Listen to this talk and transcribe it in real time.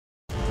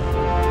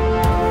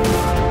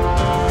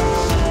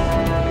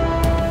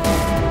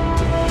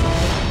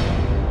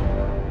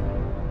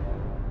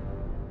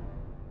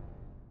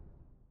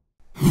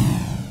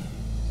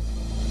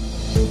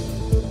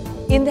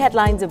In the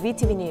headlines of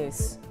VTV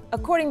News,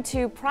 according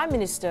to Prime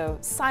Minister,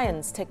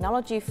 Science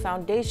Technology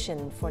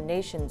Foundation for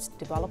Nations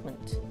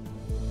Development.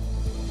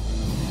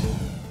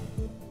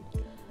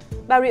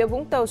 Bà Rịa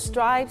Vũng Tàu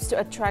strives to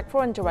attract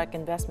foreign direct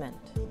investment.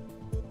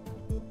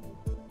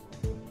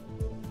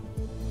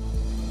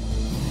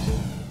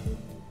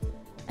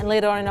 And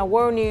later on in our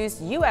world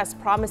news, U.S.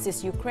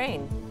 promises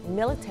Ukraine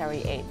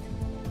military aid.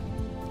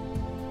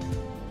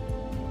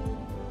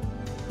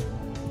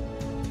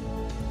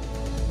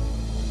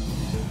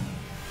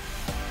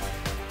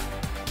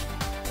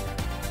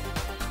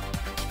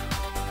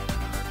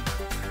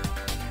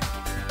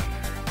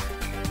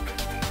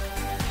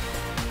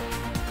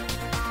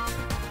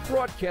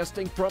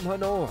 Broadcasting from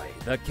Hanoi,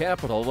 the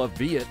capital of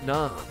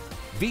Vietnam.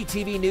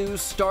 VTV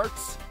News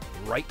starts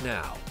right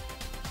now.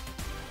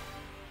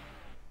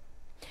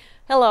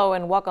 Hello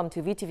and welcome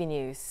to VTV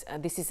News.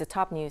 This is the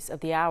top news of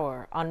the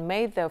hour. On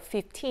May the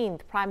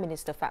 15th, Prime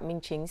Minister Phạm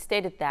Minh Chính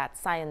stated that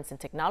science and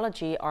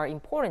technology are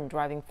important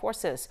driving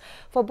forces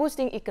for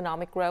boosting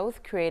economic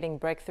growth, creating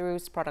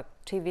breakthroughs,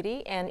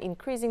 productivity, and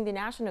increasing the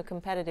national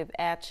competitive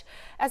edge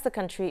as the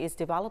country is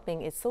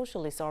developing its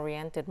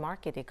socialist-oriented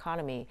market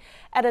economy.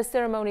 At a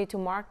ceremony to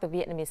mark the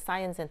Vietnamese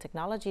Science and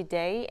Technology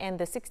Day and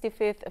the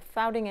 65th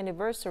founding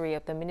anniversary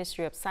of the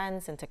Ministry of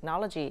Science and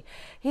Technology,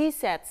 he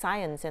said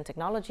science and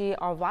technology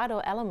are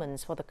vital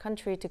elements for the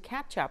country to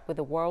catch up with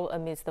the world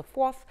amidst the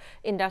fourth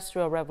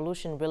industrial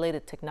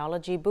revolution-related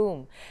technology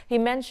boom. He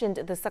mentioned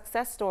the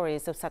success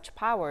stories of such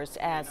powers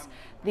as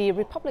the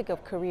Republic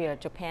of Korea,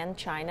 Japan,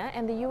 China,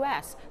 and the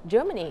US,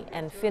 Germany,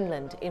 and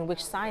Finland, in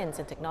which science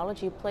and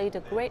technology played a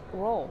great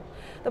role.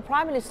 The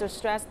Prime Minister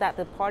stressed that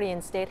the party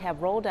and state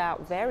have rolled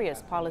out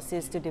various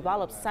policies to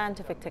develop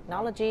scientific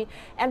technology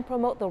and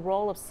promote the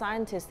role of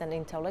scientists and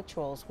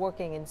intellectuals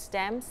working in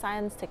STEM,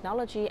 science,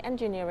 technology,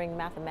 engineering,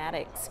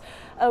 mathematics.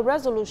 A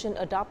resolution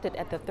adopted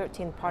at the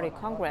 13th Party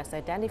Congress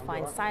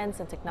identifying science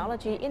and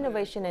technology,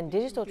 innovation and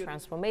digital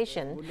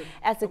transformation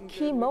as a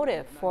key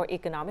motive for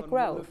economic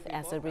growth.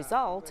 As a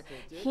result,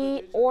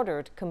 he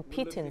ordered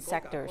competent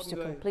sectors to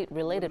complete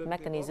related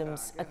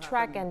mechanisms,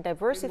 attract and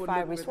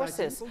diversify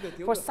resources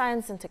for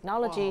science and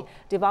technology,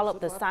 develop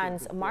the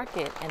science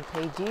market, and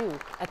pay due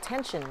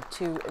attention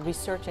to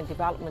research and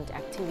development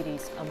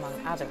activities, among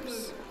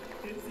others.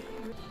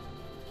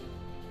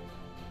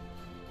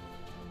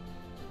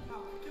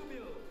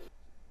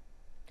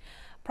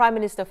 Prime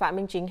Minister Phạm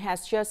Minh Chính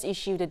has just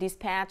issued a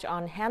dispatch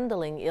on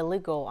handling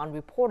illegal,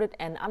 unreported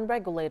and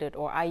unregulated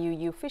or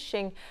IUU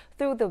fishing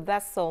through the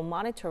Vessel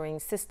Monitoring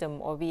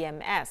System or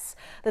VMS.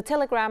 The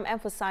telegram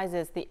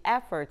emphasizes the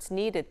efforts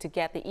needed to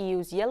get the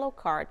EU's yellow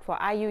card for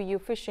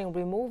IUU fishing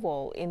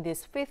removal in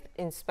this fifth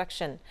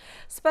inspection.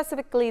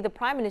 Specifically, the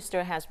Prime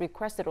Minister has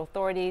requested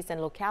authorities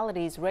and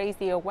localities raise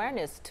the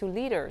awareness to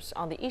leaders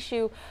on the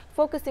issue,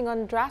 focusing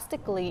on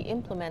drastically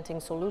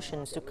implementing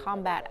solutions to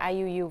combat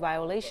IUU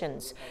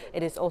violations.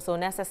 It is also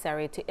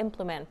necessary to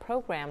implement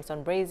programs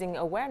on raising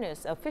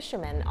awareness of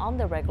fishermen on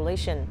the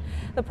regulation.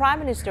 The Prime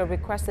Minister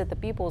requested the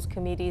People's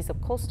Committees of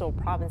coastal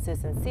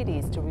provinces and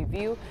cities to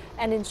review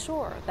and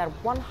ensure that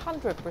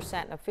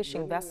 100% of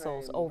fishing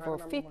vessels over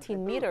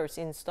 15 meters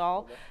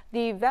install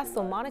the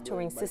vessel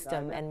monitoring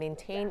system and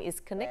maintain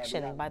its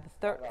connection by the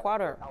third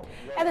quarter.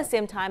 At the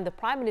same time, the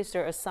Prime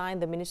Minister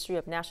assigned the Ministry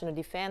of National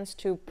Defense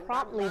to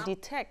promptly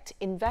detect,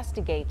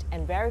 investigate,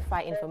 and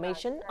verify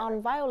information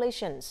on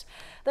violations.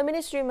 The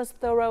ministry must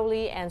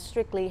thoroughly and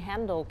strictly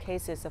handle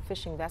cases of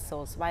fishing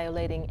vessels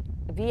violating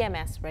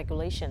VMS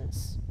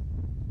regulations.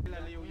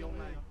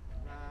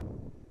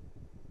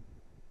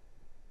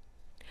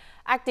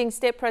 Acting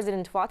State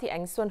President Phie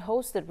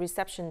hosted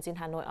receptions in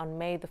Hanoi on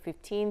May the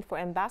 15th for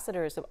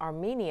ambassadors of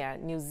Armenia,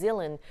 New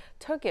Zealand,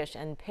 Turkish,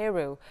 and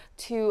Peru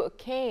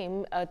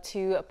came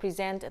to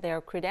present their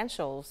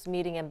credentials.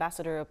 Meeting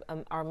Ambassador of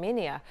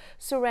Armenia,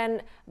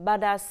 Suren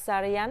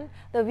Badassarian,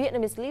 the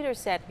Vietnamese leader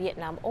said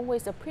Vietnam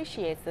always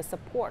appreciates the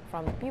support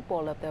from the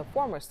people of the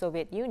former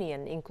Soviet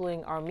Union,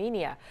 including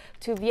Armenia,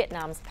 to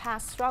Vietnam's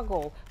past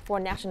struggle for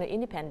national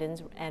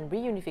independence and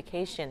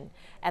reunification.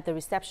 At the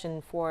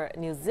reception for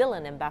New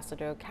Zealand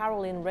Ambassador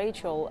Caroline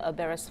Rachel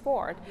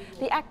Beresford,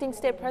 the acting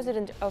state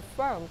president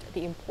affirmed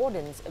the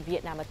importance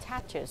Vietnam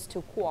attaches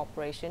to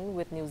cooperation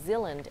with New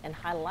Zealand and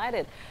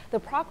highlighted the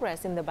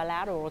progress in the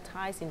bilateral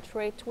ties in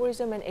trade,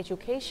 tourism, and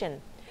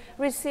education.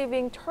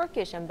 Receiving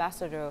Turkish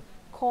Ambassador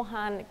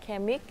Kohan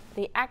Kemik,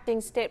 the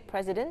acting state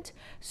president,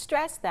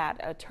 stressed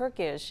that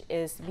Turkish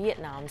is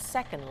Vietnam's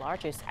second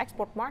largest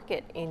export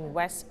market in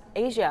West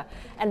Asia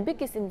and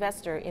biggest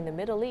investor in the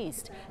Middle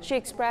East. She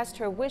expressed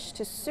her wish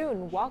to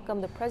soon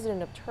welcome the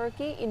president of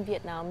Turkey in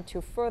Vietnam to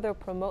further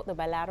promote the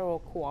bilateral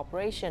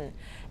cooperation.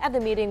 At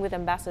the meeting with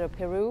Ambassador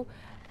Peru,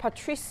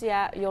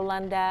 Patricia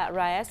Yolanda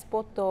Reyes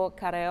Poto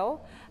Carreo,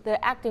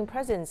 the acting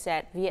president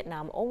said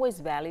Vietnam always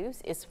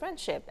values its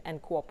friendship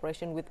and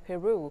cooperation with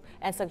Peru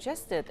and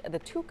suggested the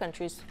two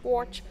countries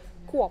forge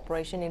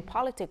cooperation in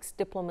politics,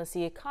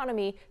 diplomacy,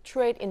 economy,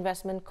 trade,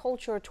 investment,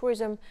 culture,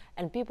 tourism,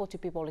 and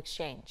people-to-people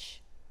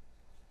exchange.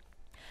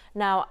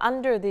 Now,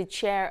 under the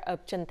chair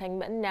of Trần Thanh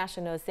Mẫn,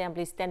 National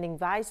Assembly Standing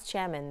Vice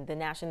Chairman, the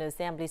National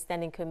Assembly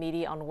Standing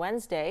Committee on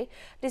Wednesday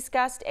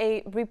discussed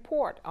a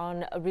report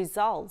on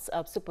results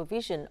of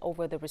supervision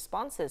over the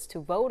responses to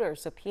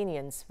voters'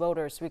 opinions,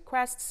 voters'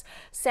 requests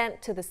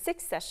sent to the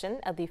 6th session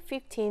of the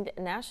 15th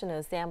National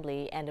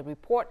Assembly, and a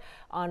report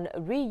on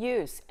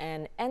reuse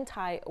and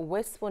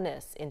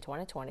anti-wastefulness in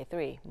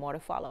 2023. More to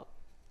follow.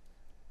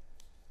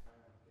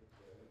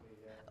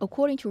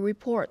 According to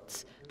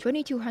reports,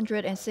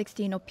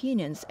 2,216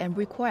 opinions and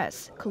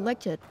requests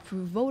collected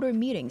through voter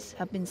meetings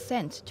have been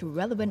sent to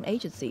relevant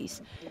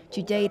agencies.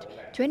 To date,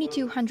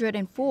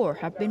 2,204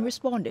 have been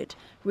responded,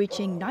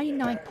 reaching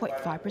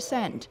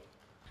 99.5%.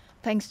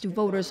 Thanks to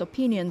voters'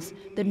 opinions,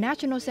 the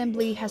National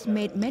Assembly has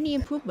made many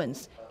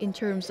improvements in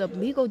terms of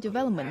legal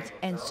development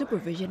and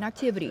supervision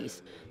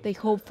activities. They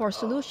hope for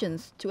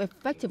solutions to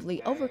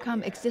effectively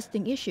overcome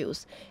existing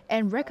issues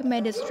and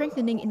recommended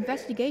strengthening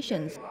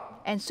investigations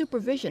and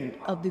supervision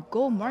of the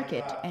gold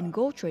market and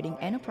gold trading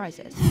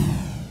enterprises.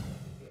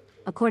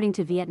 According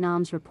to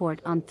Vietnam's report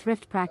on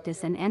thrift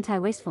practice and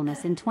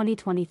anti-wastefulness in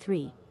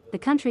 2023, the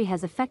country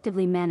has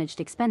effectively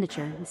managed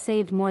expenditure and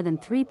saved more than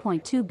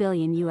 $3.2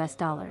 billion,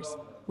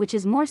 which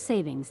is more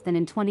savings than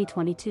in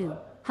 2022.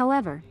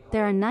 However,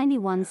 there are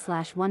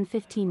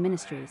 91/115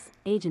 ministries,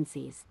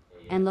 agencies,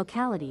 and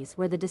localities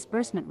where the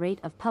disbursement rate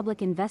of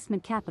public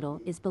investment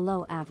capital is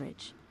below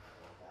average.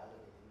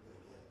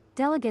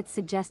 Delegates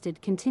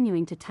suggested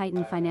continuing to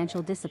tighten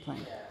financial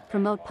discipline,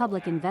 promote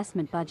public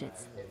investment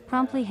budgets,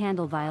 promptly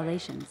handle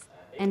violations,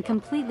 and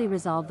completely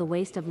resolve the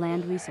waste of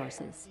land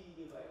resources.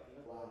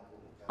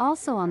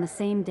 Also on the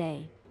same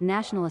day,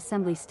 National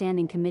Assembly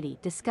Standing Committee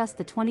discussed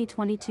the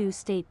 2022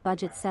 State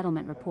Budget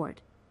Settlement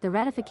Report, the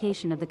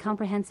ratification of the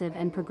Comprehensive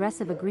and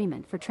Progressive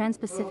Agreement for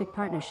Trans-Pacific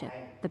Partnership,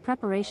 the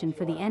preparation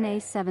for the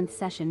NA's 7th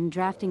session, and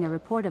drafting a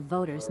report of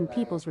voters and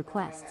people's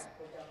requests.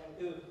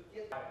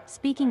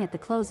 Speaking at the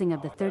closing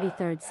of the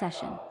 33rd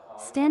session,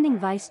 Standing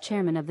Vice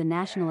Chairman of the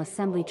National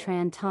Assembly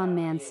Tran Ton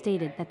Man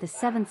stated that the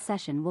 7th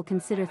session will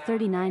consider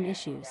 39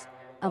 issues,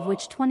 of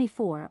which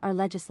 24 are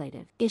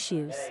legislative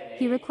issues.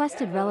 He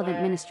requested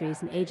relevant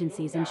ministries and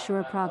agencies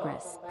ensure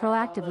progress,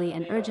 proactively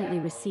and urgently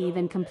receive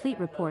and complete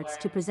reports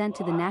to present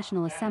to the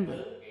National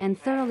Assembly, and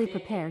thoroughly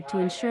prepare to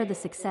ensure the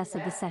success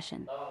of the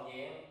session.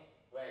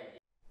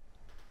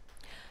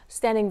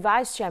 Standing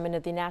Vice Chairman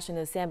of the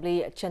National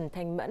Assembly, Trần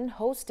Thanh Mẫn,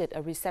 hosted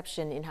a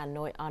reception in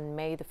Hanoi on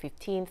May the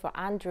 15th for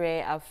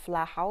André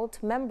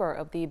Flahaut, member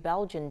of the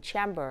Belgian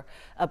Chamber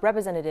of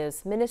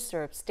Representatives,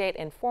 Minister of State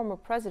and former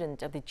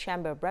President of the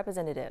Chamber of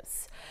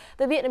Representatives.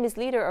 The Vietnamese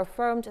leader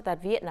affirmed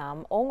that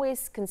Vietnam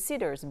always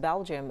considers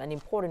Belgium an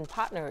important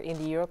partner in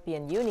the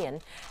European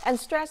Union and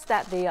stressed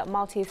that the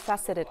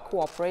multifaceted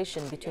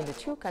cooperation between the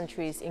two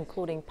countries,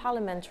 including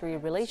parliamentary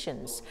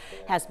relations,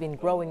 has been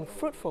growing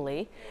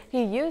fruitfully.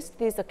 He used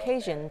this occasion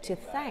to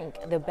thank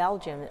the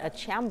Belgian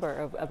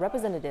Chamber of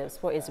Representatives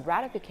for its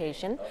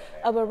ratification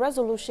of a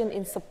resolution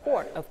in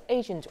support of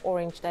Agent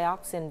Orange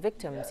dioxin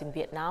victims in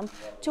Vietnam,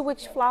 to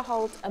which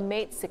Flahaut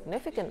made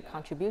significant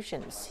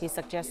contributions. He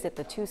suggested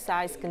the two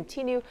sides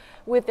continue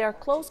with their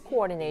close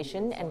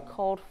coordination and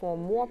called for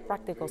more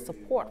practical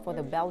support for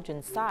the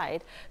Belgian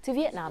side to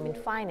Vietnam in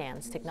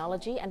finance,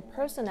 technology, and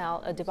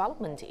personnel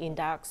development in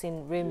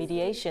dioxin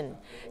remediation.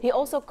 He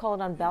also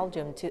called on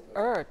Belgium to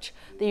urge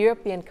the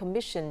European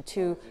Commission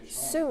to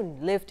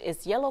soon lift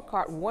its yellow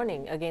card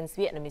warning against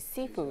Vietnamese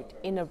seafood.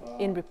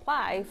 In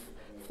reply,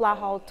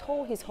 Flahaut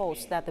told his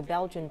host that the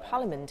Belgian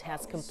parliament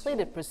has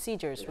completed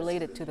procedures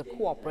related to the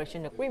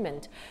cooperation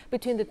agreement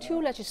between the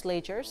two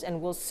legislatures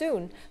and will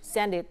soon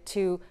send it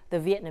to the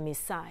Vietnamese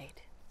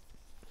side.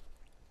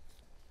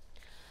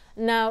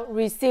 Now,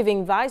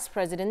 receiving Vice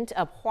President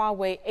of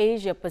Huawei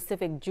Asia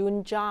Pacific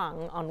Jun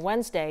Zhang on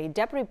Wednesday,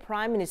 Deputy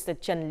Prime Minister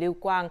Trần Lưu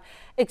Quang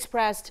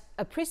expressed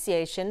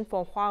appreciation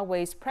for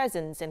Huawei's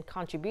presence and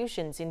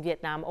contributions in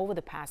Vietnam over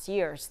the past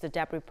years. The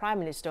Deputy Prime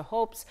Minister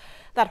hopes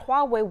that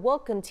Huawei will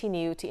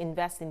continue to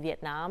invest in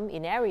Vietnam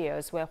in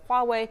areas where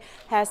Huawei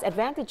has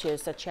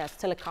advantages such as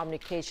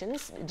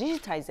telecommunications,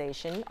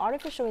 digitization,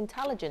 artificial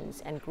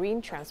intelligence, and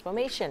green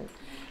transformation.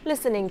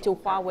 Listening to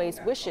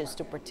Huawei's wishes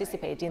to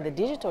participate in the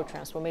digital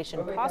transformation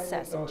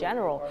process in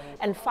general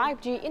and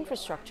 5G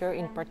infrastructure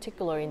in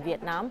particular in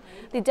Vietnam,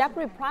 the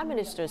Deputy Prime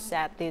Minister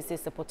said this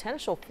is a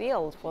potential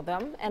field for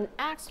them and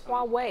asked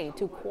Huawei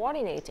to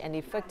coordinate and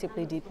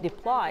effectively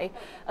deploy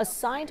a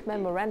signed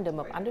memorandum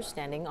of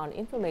understanding on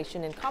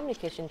information and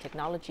communication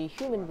technology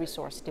human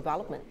resource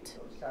development.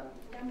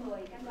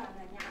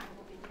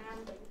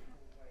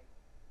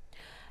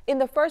 In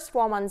the first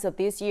 4 months of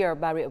this year,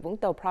 Bà Rịa Vũng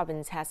Tàu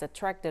province has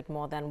attracted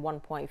more than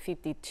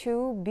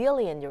 $1.52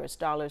 billion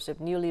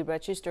of newly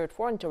registered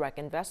foreign direct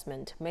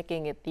investment,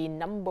 making it the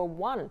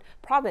 #1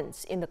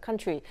 province in the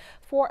country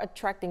for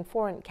attracting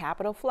foreign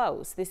capital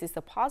flows. This is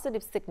a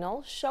positive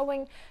signal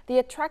showing the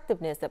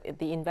attractiveness of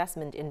the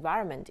investment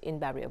environment in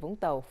Bà Rịa Vũng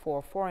Tàu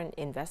for foreign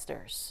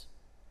investors.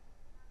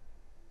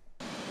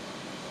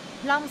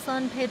 Long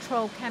Son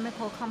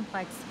Petrochemical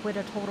Complex, with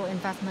a total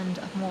investment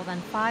of more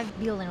than $5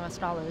 billion,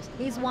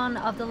 is one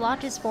of the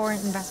largest foreign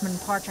investment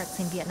projects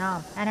in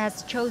Vietnam and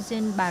has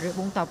chosen Bà Rịa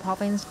Vũng Tàu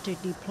province to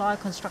deploy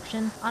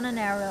construction on an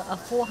area of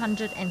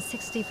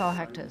 464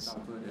 hectares.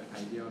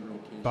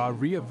 Bà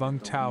Rịa Vũng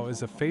Tàu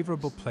is a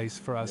favorable place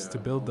for us to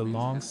build the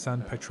Long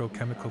Son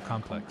Petrochemical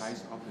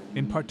Complex.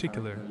 In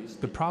particular,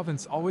 the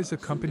province always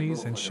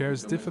accompanies and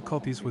shares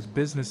difficulties with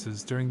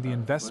businesses during the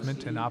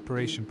investment and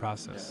operation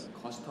process.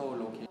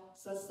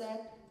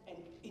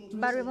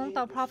 Bà Rịa Vũng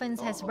Tàu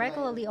province has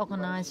regularly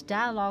organized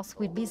dialogues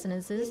with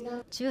businesses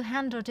to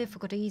handle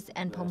difficulties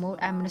and promote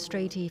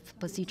administrative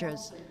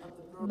procedures.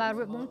 Bà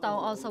Rịa Vũng Tàu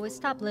also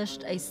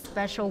established a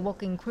special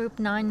working group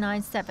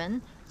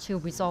 997 to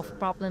resolve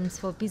problems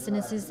for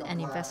businesses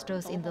and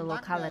investors in the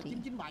locality.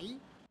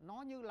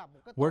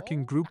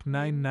 Working Group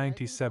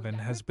 997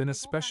 has been a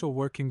special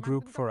working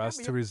group for us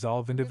to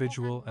resolve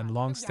individual and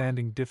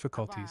long-standing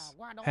difficulties,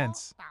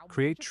 hence,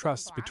 create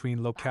trust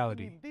between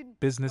locality,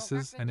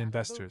 businesses and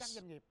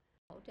investors.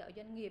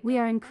 We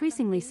are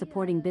increasingly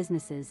supporting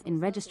businesses in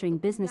registering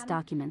business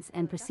documents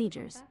and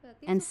procedures,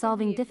 and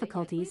solving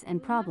difficulties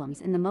and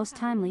problems in the most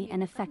timely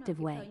and effective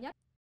way.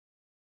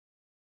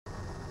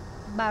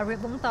 Bà Rịa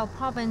Vũng Tàu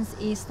province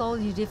is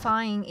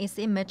solidifying its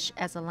image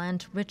as a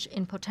land rich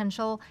in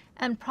potential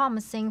and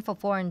promising for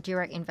foreign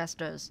direct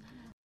investors.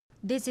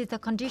 This is the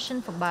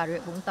condition for Bà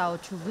Rịa Vũng Tàu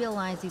to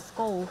realize its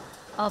goal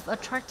of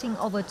attracting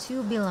over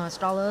 $2 billion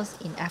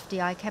in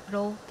FDI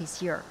capital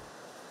this year.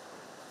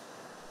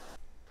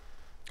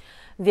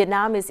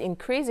 Vietnam is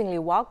increasingly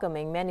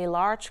welcoming many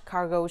large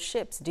cargo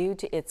ships due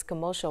to its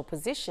commercial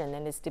position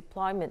and its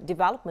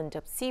development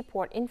of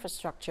seaport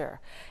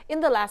infrastructure. In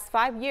the last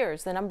 5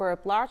 years, the number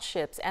of large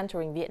ships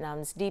entering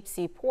Vietnam's deep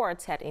sea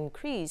ports had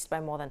increased by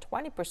more than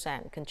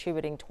 20%,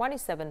 contributing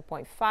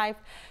 $27.5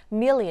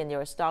 million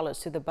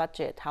to the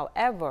budget.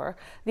 However,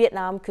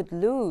 Vietnam could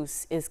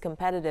lose its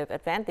competitive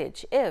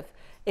advantage if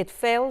it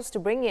fails to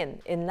bring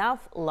in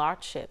enough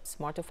large ships.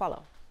 More to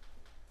follow.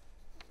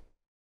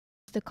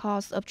 The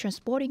cost of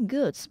transporting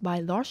goods by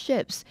large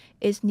ships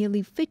is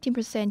nearly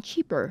 15%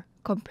 cheaper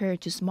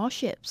compared to small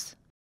ships.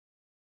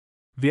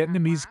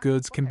 Vietnamese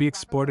goods can be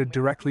exported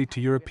directly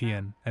to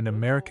European and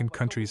American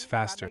countries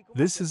faster.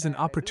 This is an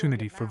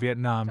opportunity for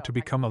Vietnam to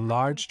become a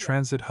large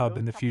transit hub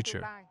in the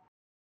future.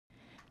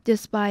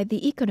 Despite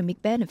the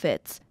economic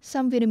benefits,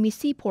 some Vietnamese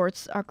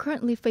seaports are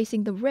currently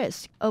facing the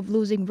risk of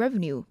losing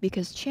revenue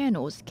because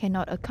channels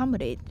cannot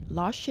accommodate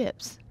large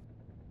ships.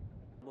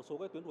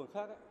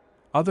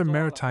 Other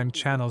maritime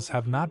channels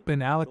have not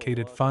been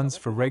allocated funds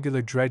for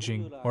regular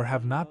dredging or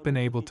have not been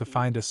able to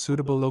find a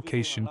suitable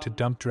location to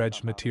dump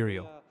dredged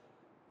material.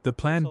 The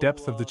planned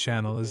depth of the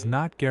channel is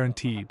not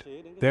guaranteed,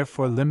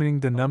 therefore limiting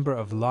the number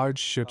of large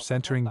ships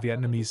entering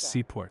Vietnamese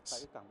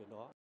seaports.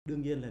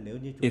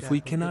 If we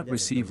cannot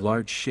receive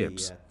large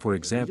ships, for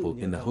example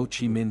in the Ho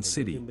Chi Minh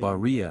City, Bà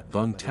Rịa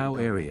Vũng Tàu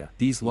area,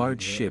 these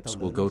large ships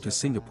will go to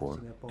Singapore,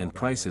 and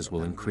prices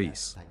will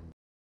increase.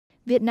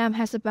 Vietnam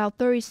has about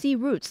 30 sea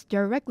routes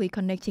directly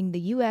connecting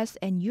the U.S.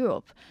 and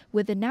Europe,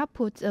 with an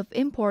output of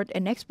import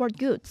and export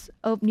goods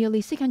of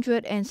nearly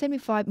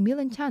 675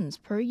 million tons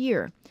per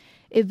year.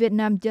 If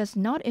Vietnam does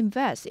not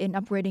invest in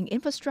upgrading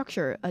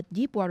infrastructure at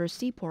deepwater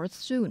seaports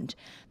soon,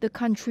 the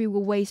country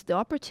will waste the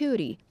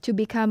opportunity to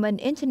become an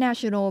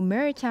international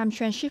maritime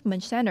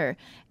transshipment center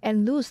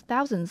and lose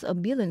thousands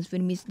of billions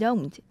Vietnamese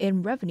dong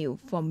in revenue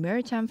from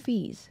maritime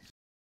fees.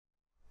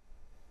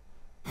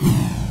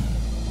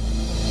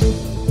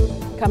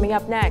 Coming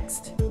up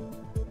next,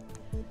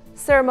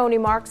 ceremony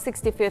marks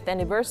 65th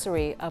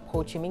anniversary of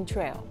Ho Chi Minh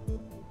Trail.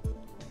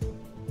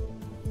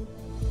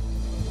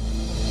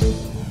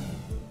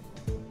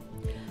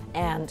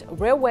 And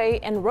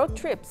railway and road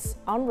trips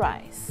on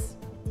rise.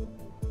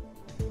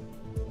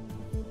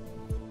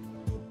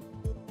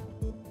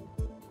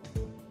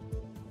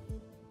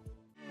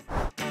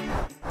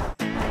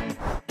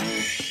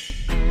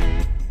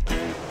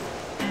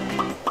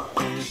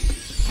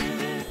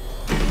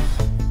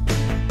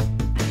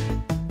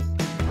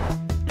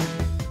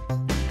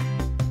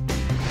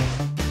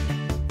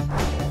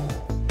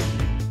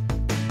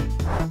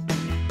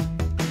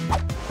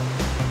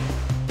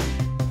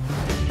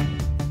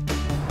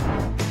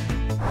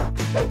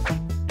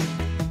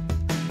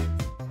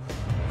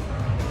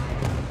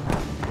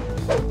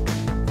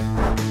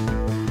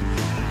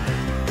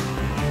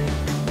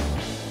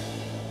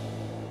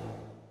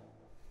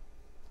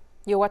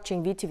 You're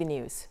watching VTV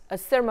News. A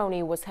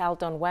ceremony was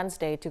held on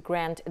Wednesday to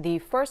grant the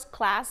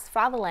first-class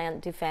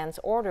Fatherland Defense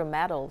Order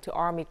Medal to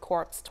Army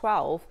Corps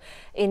 12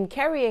 in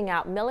carrying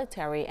out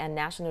military and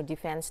national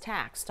defense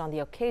tasks on the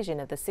occasion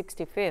of the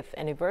 65th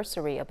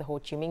anniversary of the Ho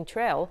Chi Minh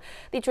Trail,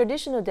 the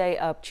traditional day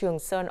of Trường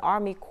Sơn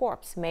Army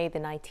Corps, May the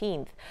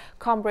 19th.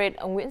 Comrade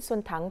Nguyễn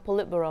Xuân Thắng,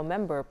 Politburo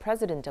member,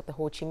 president of the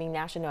Ho Chi Minh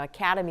National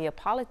Academy of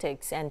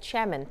Politics and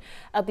chairman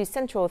of the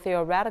Central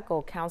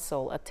Theoretical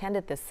Council,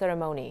 attended the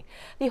ceremony.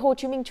 The Ho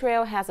Chi Minh Trail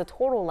trail has a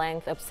total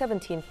length of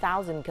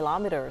 17,000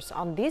 kilometers.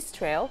 On this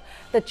trail,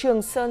 the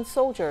Trường Sơn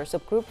soldiers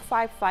of Group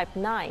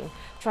 559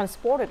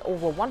 transported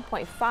over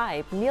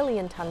 1.5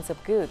 million tons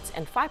of goods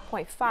and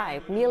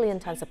 5.5 million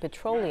tons of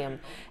petroleum,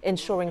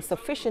 ensuring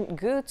sufficient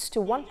goods to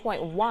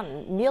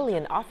 1.1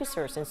 million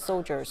officers and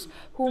soldiers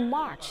who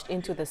marched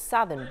into the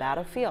southern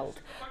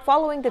battlefield.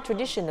 Following the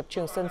tradition of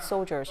Trường Sơn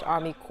soldiers,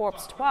 Army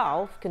Corps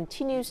 12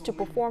 continues to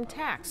perform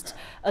tasks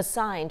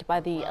assigned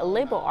by the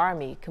Labour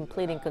Army,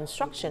 completing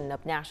construction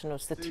of national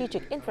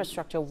strategic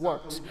infrastructure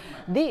works.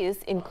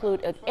 These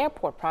include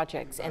airport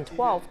projects and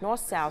 12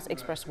 north-south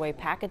expressway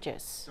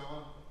packages.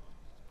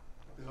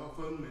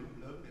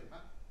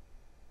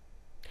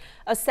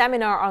 A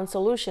seminar on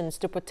solutions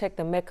to protect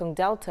the Mekong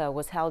Delta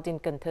was held in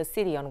Cần Thơ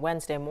City on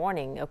Wednesday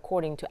morning.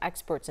 According to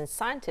experts and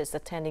scientists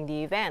attending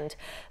the event,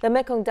 the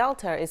Mekong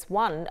Delta is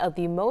one of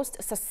the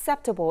most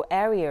susceptible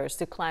areas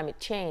to climate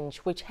change,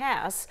 which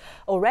has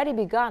already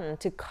begun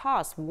to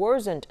cause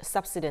worsened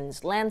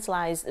subsidence,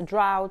 landslides,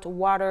 drought,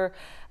 water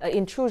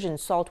intrusion,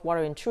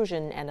 saltwater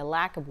intrusion, and a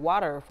lack of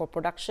water for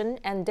production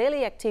and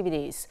daily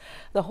activities.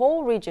 The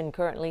whole region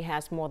currently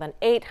has more than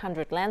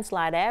 800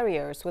 landslide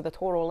areas with a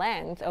total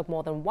length of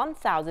more than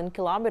 1,000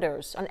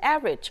 kilometers. On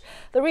average,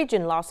 the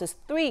region loses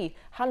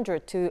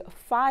 300 to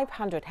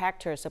 500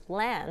 hectares of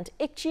land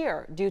each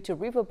year due to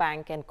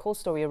riverbank and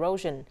coastal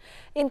erosion.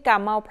 In Cà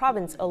Mau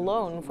province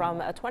alone, from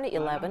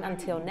 2011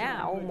 until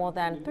now, more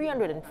than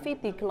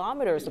 350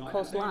 kilometers of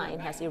coastline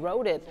has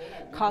eroded,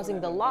 causing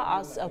the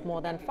loss of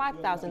more than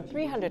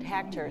 5,300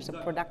 hectares of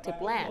productive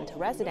land,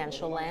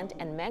 residential land,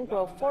 and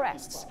mangrove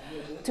forests.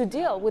 To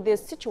deal with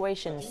this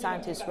situation,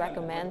 scientists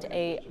recommend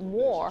a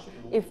more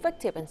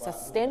effective and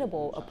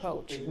sustainable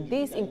approach.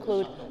 These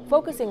include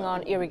focusing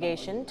on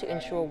irrigation to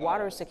ensure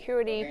water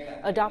security,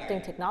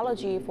 adopting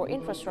technology for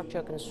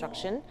infrastructure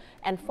construction,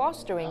 and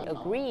fostering a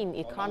green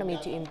economy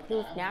to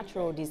improve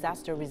natural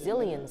disaster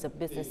resilience of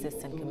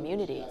businesses and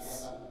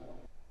communities.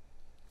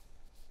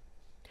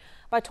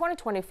 By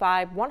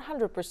 2025,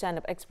 100%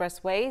 of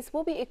expressways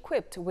will be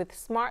equipped with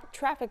smart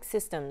traffic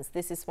systems.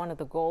 This is one of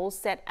the goals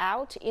set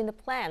out in the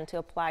plan to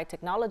apply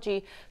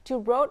technology to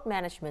road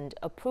management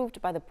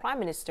approved by the Prime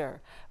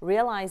Minister.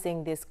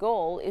 Realizing this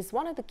goal is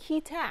one of the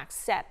key tasks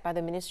set by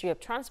the Ministry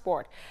of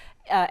Transport,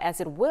 as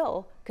it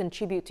will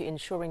contribute to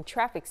ensuring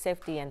traffic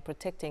safety and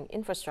protecting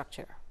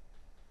infrastructure.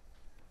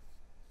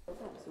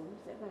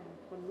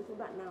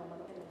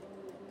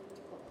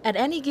 At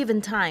any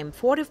given time,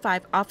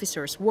 45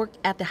 officers work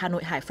at the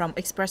Hanoi-Hải Phòng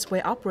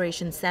Expressway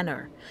Operations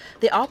Center.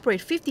 They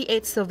operate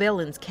 58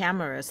 surveillance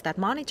cameras that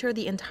monitor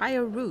the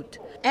entire route.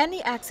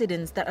 Any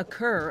accidents that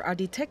occur are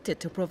detected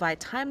to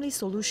provide timely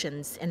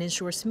solutions and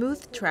ensure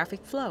smooth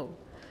traffic flow.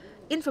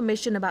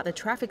 Information about the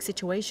traffic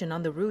situation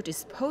on the route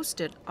is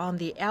posted on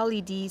the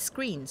LED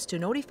screens to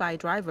notify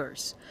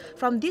drivers.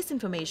 From this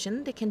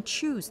information, they can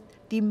choose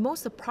the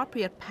most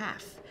appropriate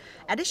path.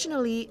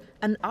 Additionally,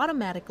 an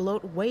automatic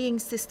load weighing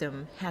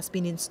system has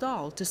been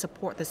installed to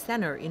support the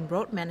center in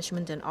road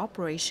management and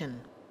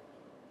operation.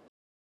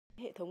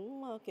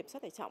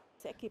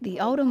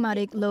 The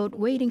automatic load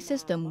weighting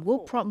system will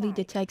promptly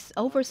detect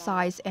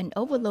oversized and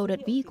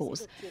overloaded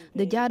vehicles.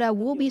 The data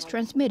will be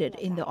transmitted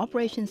in the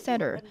operations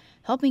center,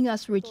 helping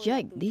us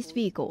reject these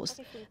vehicles.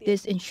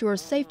 This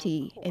ensures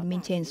safety and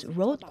maintains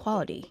road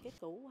quality.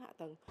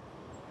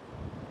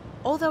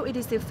 Although it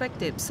is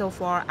effective so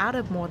far, out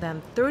of more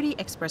than 30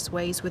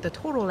 expressways with a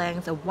total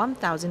length of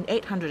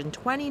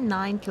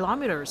 1,829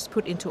 kilometers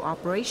put into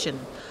operation,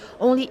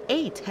 only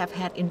 8 have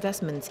had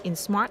investments in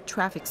smart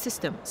traffic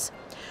systems.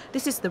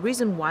 This is the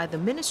reason why the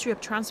Ministry of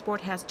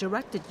Transport has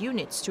directed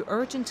units to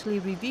urgently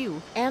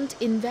review and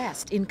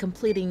invest in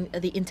completing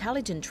the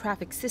intelligent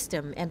traffic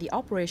system and the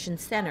operation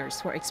centers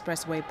for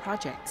expressway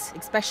projects,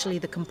 especially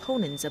the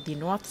components of the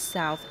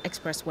North-South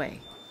Expressway.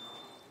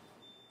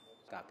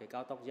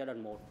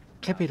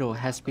 Capital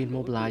has been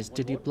mobilized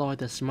to deploy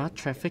the smart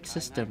traffic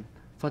system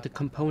for the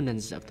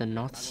components of the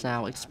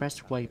North-South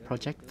Expressway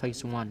Project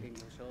Phase 1.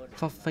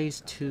 For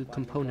Phase 2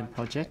 component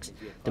projects,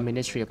 the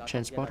Ministry of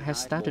Transport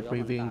has started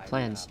reviewing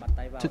plans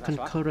to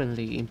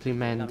concurrently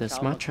implement the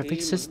smart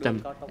traffic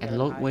system and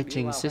load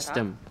weighting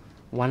system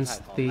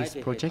once these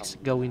projects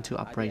go into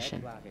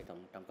operation.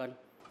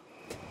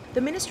 The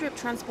Ministry of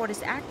Transport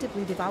is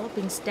actively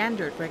developing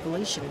standard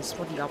regulations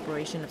for the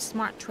operation of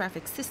smart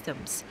traffic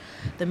systems.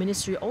 The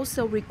ministry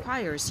also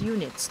requires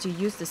units to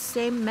use the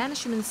same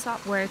management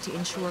software to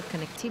ensure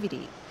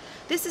connectivity.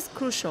 This is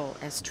crucial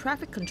as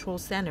traffic control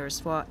centers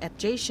for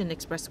adjacent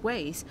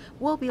expressways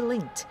will be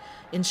linked,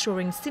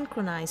 ensuring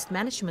synchronized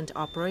management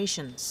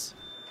operations.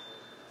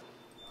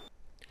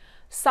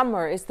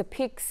 Summer is the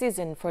peak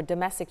season for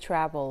domestic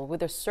travel.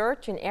 With a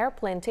surge in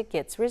airplane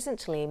tickets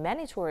recently,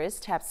 many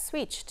tourists have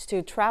switched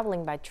to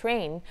traveling by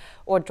train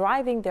or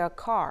driving their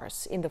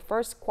cars. In the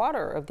first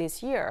quarter of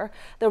this year,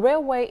 the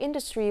railway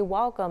industry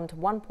welcomed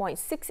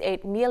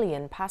 1.68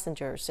 million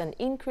passengers, an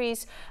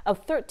increase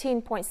of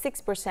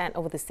 13.6%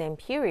 over the same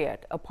period.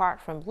 Apart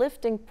from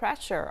lifting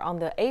pressure on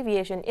the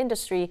aviation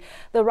industry,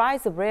 the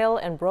rise of rail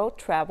and road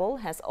travel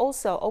has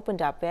also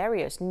opened up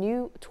various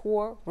new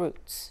tour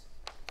routes.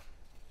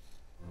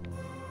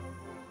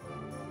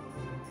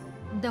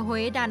 The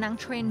Hue-Da Nang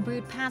train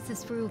route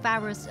passes through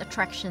various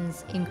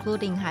attractions,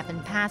 including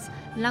Haifen Pass,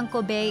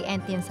 Langko Bay,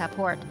 and Tiên Sa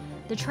Port.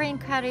 The train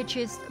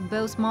carriages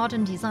boast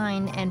modern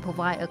design and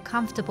provide a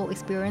comfortable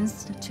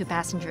experience to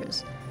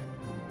passengers.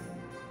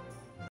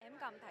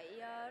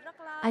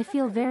 I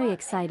feel very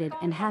excited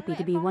and happy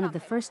to be one of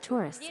the first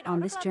tourists on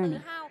this journey.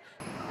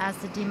 As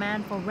the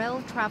demand for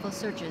rail travel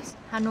surges,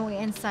 Hanoi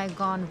and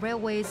Saigon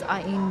railways are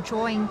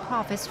enjoying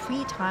profits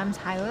 3 times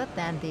higher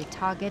than the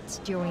targets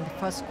during the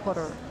first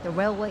quarter. The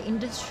railway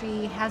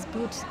industry has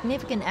put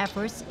significant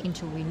efforts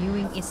into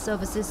renewing its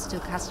services to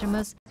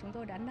customers.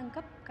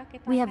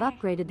 We have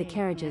upgraded the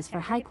carriages for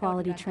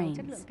high-quality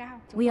trains.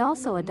 We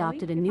also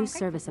adopted a new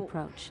service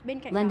approach,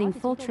 lending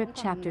full-trip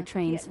chapter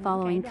trains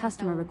following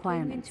customer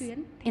requirements.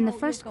 In the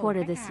first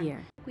quarter this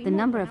year, the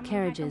number of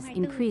carriages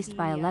increased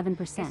by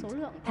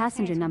 11%,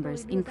 passenger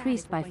numbers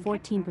increased by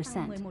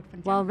 14%,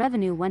 while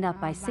revenue went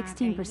up by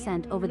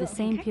 16% over the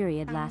same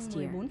period last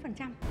year.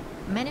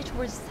 Many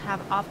tourists have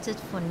opted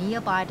for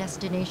nearby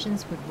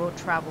destinations with road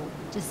travel.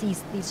 To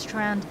seize this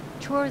trend,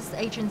 tourist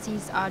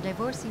agencies are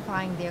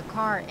diversifying their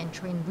car and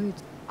train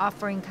routes,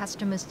 offering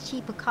customers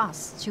cheaper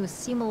costs to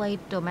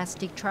stimulate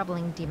domestic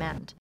traveling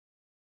demand.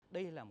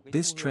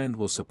 This trend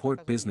will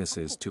support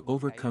businesses to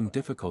overcome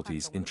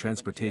difficulties in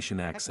transportation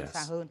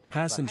access.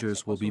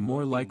 Passengers will be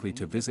more likely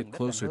to visit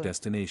closer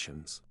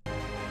destinations.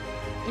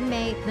 In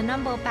May, the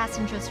number of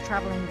passengers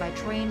traveling by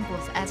train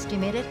was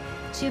estimated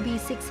to be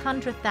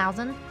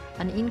 600,000,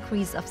 an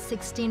increase of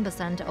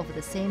 16% over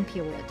the same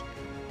period.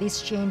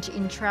 This change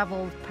in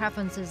travel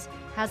preferences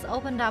has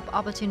opened up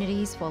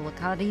opportunities for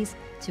localities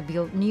to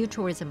build new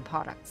tourism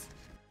products.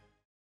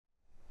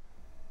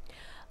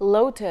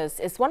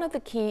 Lotus is one of the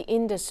key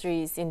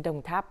industries in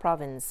Đồng Tháp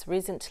province.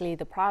 Recently,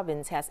 the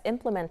province has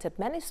implemented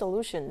many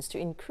solutions to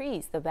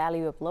increase the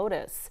value of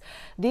lotus.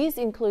 These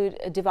include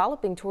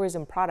developing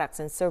tourism products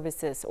and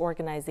services,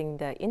 organizing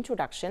the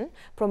introduction,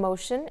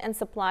 promotion, and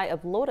supply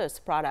of lotus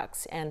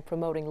products, and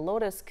promoting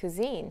lotus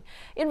cuisine.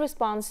 In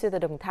response to the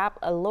Đồng Tháp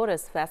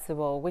Lotus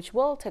Festival, which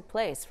will take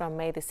place from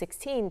May the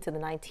 16th to the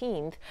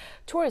 19th,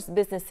 tourist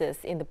businesses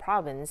in the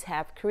province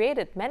have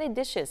created many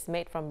dishes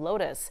made from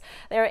lotus.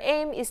 Their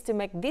aim is to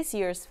make this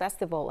year's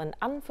festival an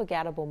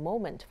unforgettable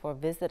moment for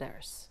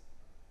visitors.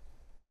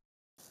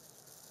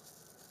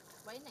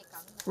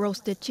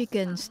 Roasted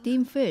chicken,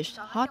 steamed fish,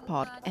 hot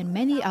pot, and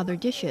many other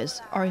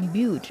dishes are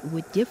imbued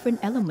with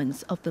different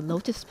elements of the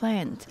lotus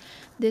plant.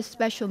 This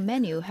special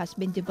menu has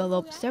been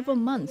developed several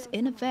months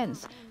in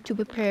advance to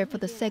prepare for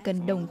the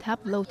second Đồng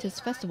Tháp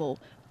Lotus Festival,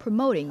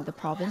 promoting the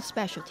province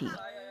specialty.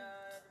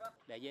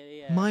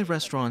 My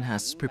restaurant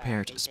has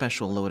prepared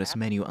special lotus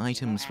menu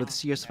items for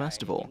this year's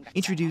festival,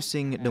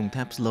 introducing Đồng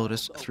Thap's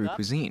lotus through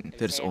cuisine.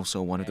 That is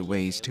also one of the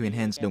ways to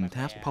enhance Đồng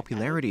Thap's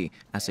popularity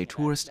as a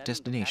tourist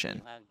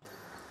destination.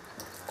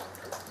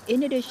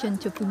 In addition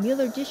to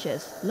familiar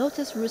dishes,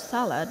 lotus root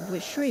salad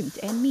with shrimp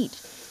and meat,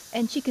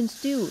 and chicken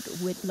stewed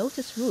with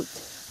lotus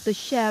roots, the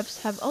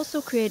chefs have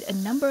also created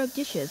a number of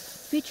dishes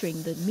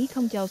featuring the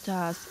Mekong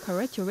Delta's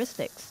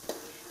characteristics.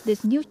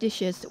 These new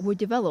dishes were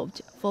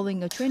developed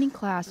following a training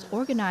class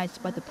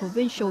organized by the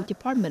Provincial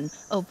Department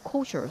of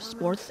Culture,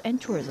 Sports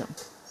and Tourism.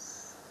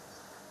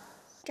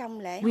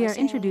 We are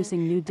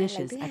introducing new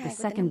dishes at the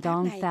second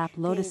Đồng Tháp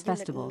Lotus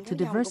Festival to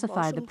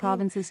diversify the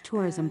province's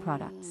tourism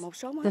products.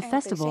 The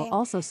festival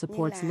also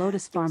supports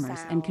lotus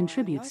farmers and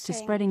contributes to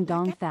spreading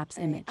Đồng Thap's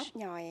image.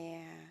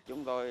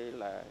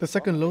 The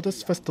second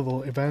Lotus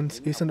Festival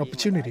event is an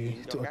opportunity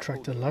to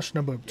attract a large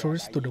number of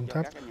tourists to Đồng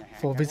Tháp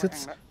for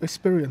visits,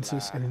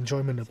 experiences, and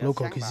enjoyment of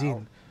local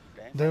cuisine.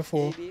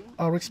 Therefore,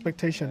 our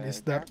expectation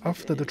is that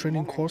after the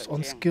training course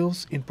on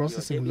skills in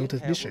processing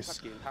lotus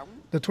dishes,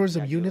 the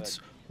tourism units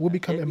will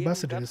become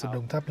ambassadors of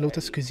Đồng Tháp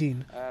lotus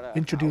cuisine,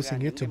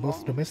 introducing it to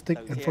both domestic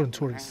and foreign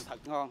tourists.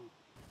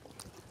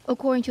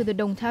 According to the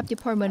Đồng Tháp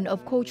Department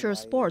of Culture,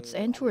 Sports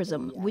and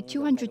Tourism, with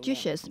 200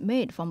 dishes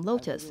made from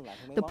lotus,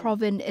 the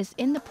province is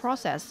in the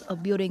process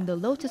of building the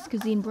lotus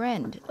cuisine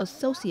brand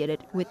associated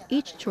with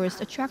each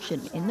tourist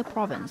attraction in the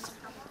province.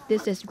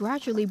 This is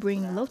gradually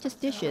bringing lotus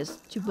dishes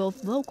to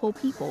both local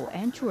people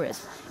and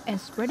tourists and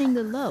spreading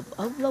the love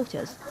of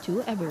lotus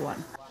to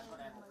everyone.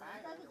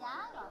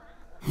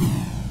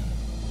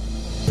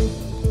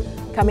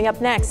 Coming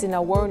up next in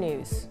our world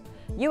news,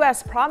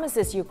 U.S.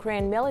 promises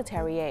Ukraine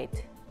military aid.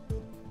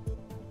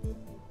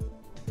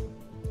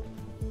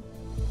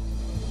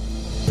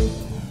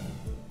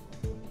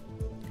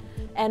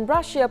 And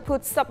Russia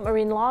puts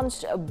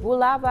submarine-launched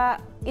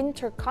Bulava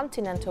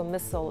intercontinental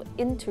missile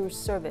into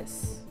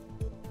service.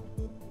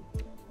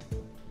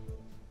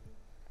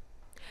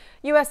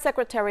 U.S.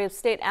 Secretary of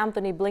State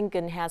Antony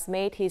Blinken has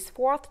made his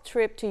fourth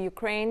trip to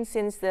Ukraine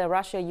since the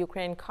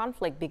Russia-Ukraine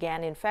conflict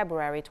began in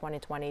February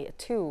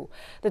 2022.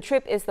 The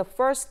trip is the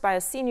first by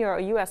a senior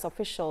U.S.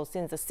 official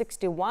since the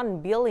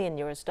 $61 billion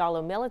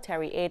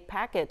military aid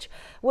package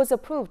was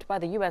approved by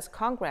the U.S.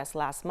 Congress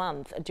last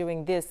month.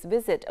 During this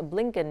visit,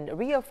 Blinken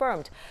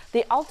reaffirmed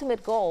the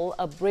ultimate goal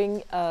of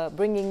bringing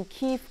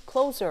Kyiv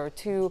closer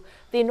to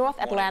the North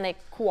Atlantic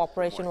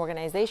Cooperation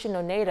Organization,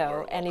 or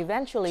NATO, and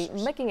eventually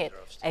making it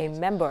a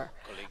member.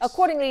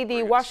 Accordingly,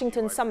 the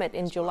Washington summit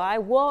in July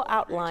will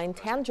outline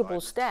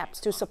tangible steps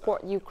to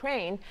support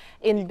Ukraine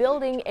in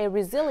building a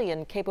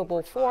resilient,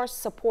 capable force,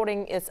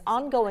 supporting its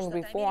ongoing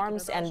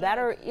reforms, and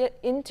better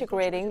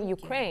integrating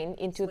Ukraine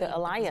into the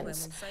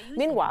alliance.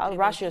 Meanwhile,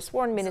 Russia's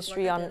foreign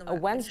ministry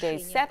on Wednesday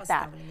said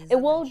that it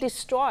will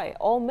destroy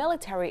all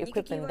military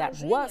equipment that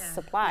was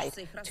supplied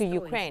to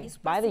Ukraine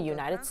by the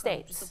United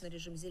States.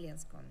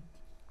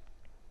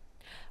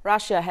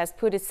 Russia has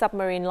put its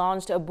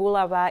submarine-launched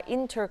Bulava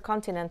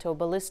intercontinental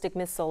ballistic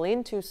missile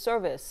into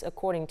service,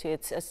 according to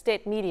its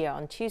state media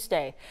on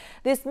Tuesday.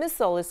 This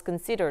missile is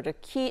considered a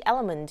key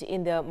element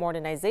in the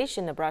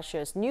modernization of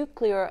Russia's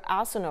nuclear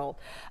arsenal.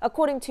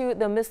 According to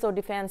the Missile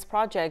Defense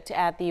Project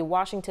at the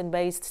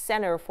Washington-based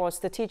Center for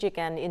Strategic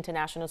and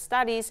International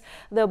Studies,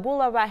 the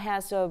Bulava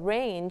has a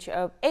range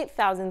of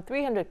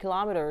 8,300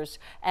 kilometers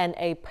and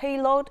a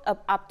payload of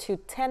up to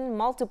 10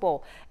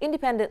 multiple,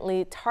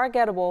 independently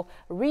targetable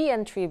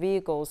re-entry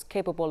vehicles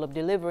capable of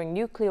delivering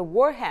nuclear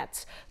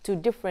warheads to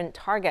different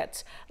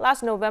targets.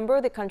 Last November,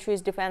 the country's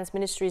defense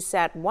ministry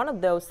said one of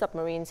those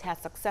submarines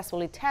had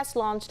successfully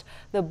test-launched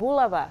the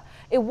Bulava.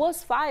 It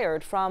was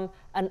fired from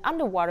an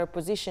underwater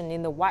position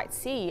in the White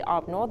Sea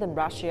of northern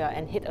Russia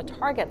and hit a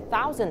target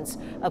thousands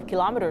of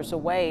kilometers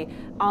away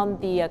on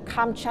the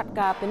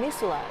Kamchatka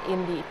Peninsula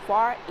in the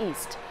Far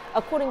East.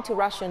 According to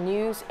Russian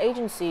news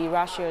agency,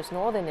 Russia's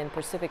Northern and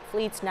Pacific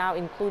fleets now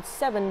include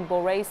 7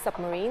 Borei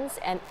submarines,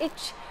 and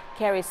each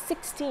carries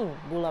 16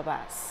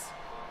 Bulavas.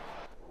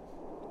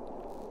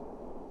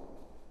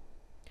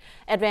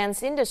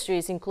 Advanced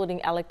industries,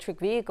 including electric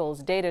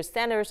vehicles, data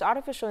centers,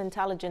 artificial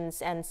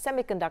intelligence, and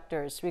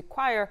semiconductors,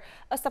 require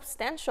a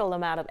substantial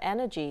amount of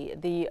energy.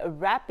 The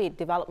rapid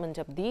development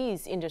of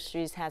these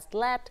industries has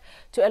led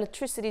to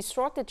electricity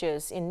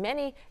shortages in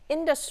many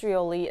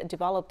industrially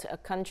developed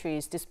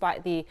countries,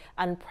 despite the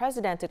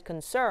unprecedented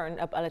concern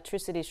of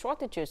electricity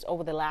shortages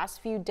over the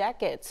last few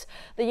decades.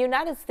 The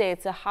United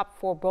States, a hub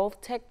for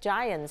both tech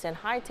giants and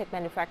high-tech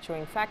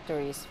manufacturing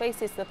factories,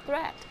 faces the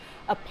threat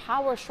of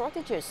power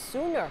shortages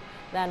sooner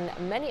than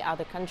many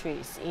other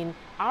countries. In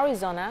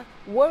Arizona,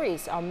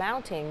 worries are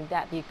mounting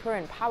that the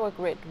current power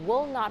grid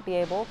will not be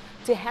able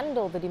to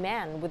handle the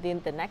demand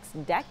within the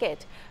next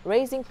decade,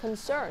 raising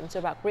concerns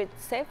about grid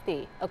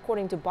safety.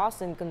 According to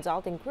Boston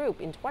Consulting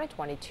Group, in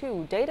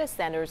 2022, data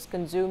centers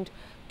consumed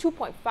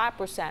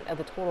 2.5% of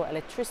the total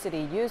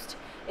electricity used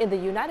in the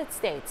United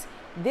States.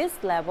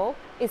 This level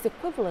is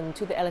equivalent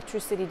to the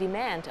electricity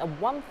demand of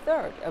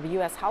 1/3 of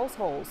U.S.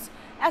 households.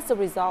 As a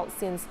result,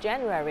 since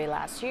January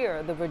last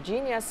year, the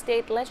Virginia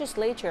state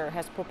legislature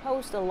has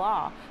proposed a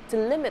law to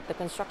limit the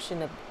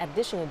construction of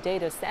additional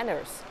data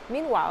centers.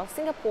 Meanwhile,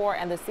 Singapore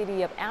and the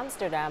city of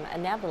Amsterdam,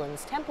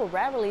 Netherlands,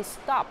 temporarily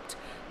stopped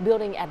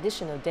building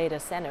additional data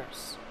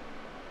centers.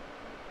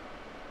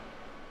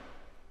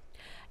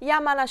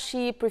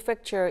 Yamanashi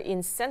Prefecture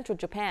in central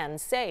Japan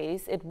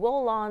says it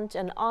will launch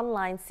an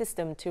online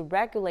system to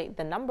regulate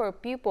the number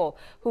of people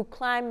who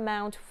climb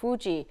Mount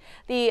Fuji.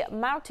 The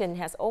mountain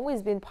has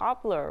always been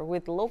popular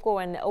with local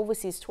and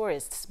overseas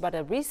tourists, but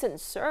a recent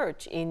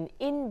surge in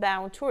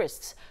inbound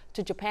tourists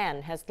to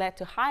Japan has led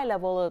to high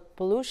level of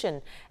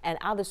pollution and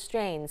other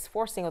strains,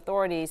 forcing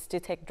authorities to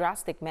take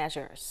drastic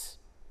measures.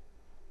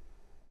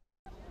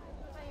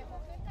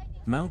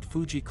 Mount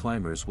Fuji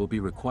climbers will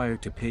be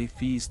required to pay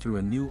fees through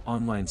a new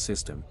online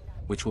system,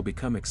 which will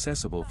become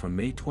accessible from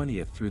May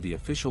 20th through the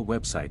official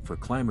website for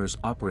climbers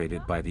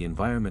operated by the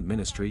Environment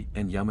Ministry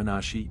and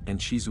Yamanashi and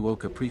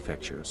Shizuoka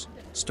prefectures.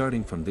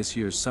 Starting from this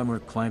year's summer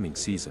climbing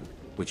season,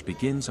 which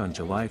begins on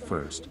July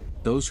 1st,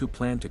 those who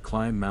plan to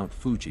climb Mount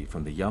Fuji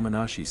from the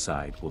Yamanashi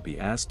side will be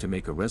asked to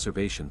make a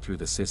reservation through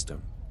the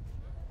system.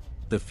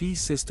 The fee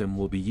system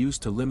will be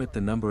used to limit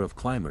the number of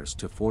climbers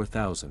to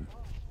 4,000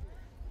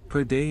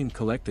 per day and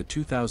collect a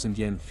 2,000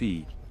 yen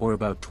fee, or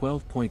about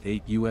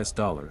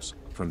 $12.8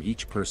 from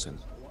each person.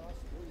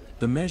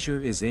 The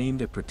measure is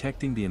aimed at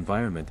protecting the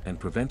environment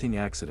and preventing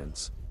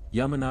accidents.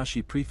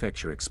 Yamanashi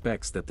Prefecture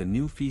expects that the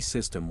new fee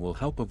system will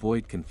help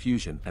avoid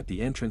confusion at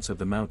the entrance of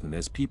the mountain,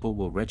 as people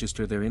will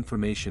register their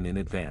information in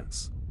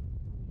advance.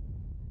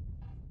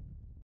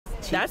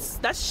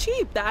 That's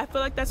cheap. I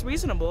feel like that's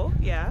reasonable,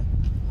 yeah.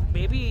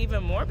 Maybe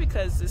even more,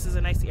 because this is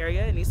a nice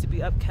area. It needs to be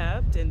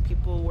upkept and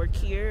people work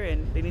here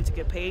and they need to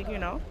get paid, you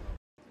know.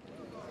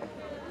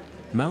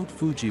 Mount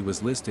Fuji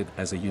was listed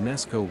as a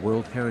UNESCO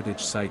World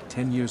Heritage Site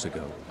 10 years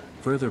ago,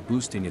 further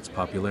boosting its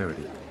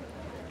popularity.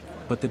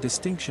 But the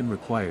distinction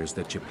requires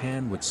that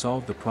Japan would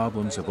solve the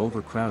problems of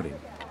overcrowding,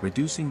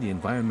 reducing the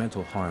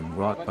environmental harm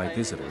wrought by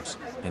visitors,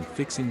 and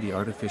fixing the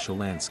artificial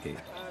landscape.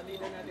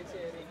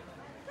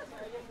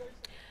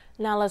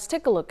 Now let's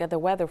take a look at the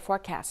weather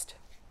forecast.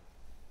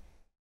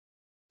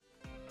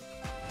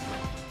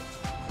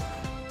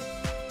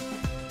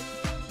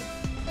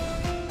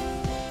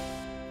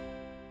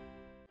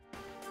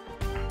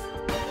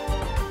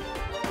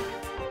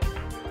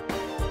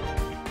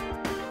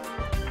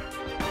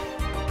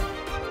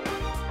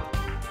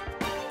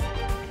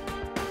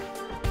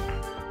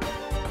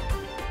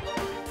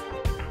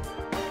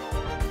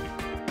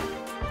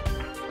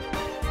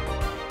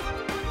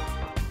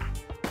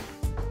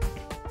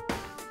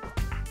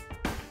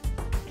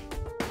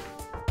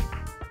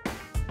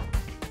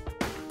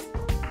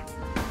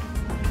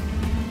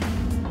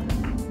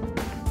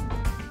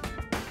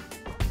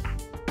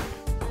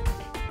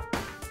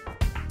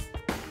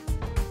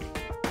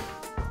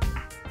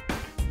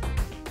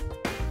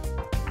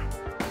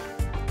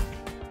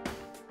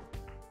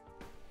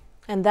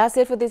 And that's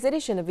it for this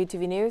edition of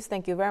VTV News.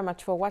 Thank you very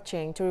much for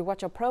watching. To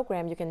rewatch our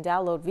program, you can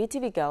download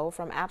VTVgo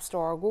from App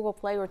Store, Google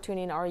Play, or tune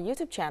in our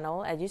YouTube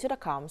channel at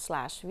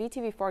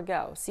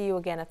youtube.com/VTV4Go. See you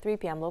again at 3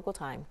 p.m. local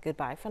time.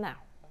 Goodbye for now.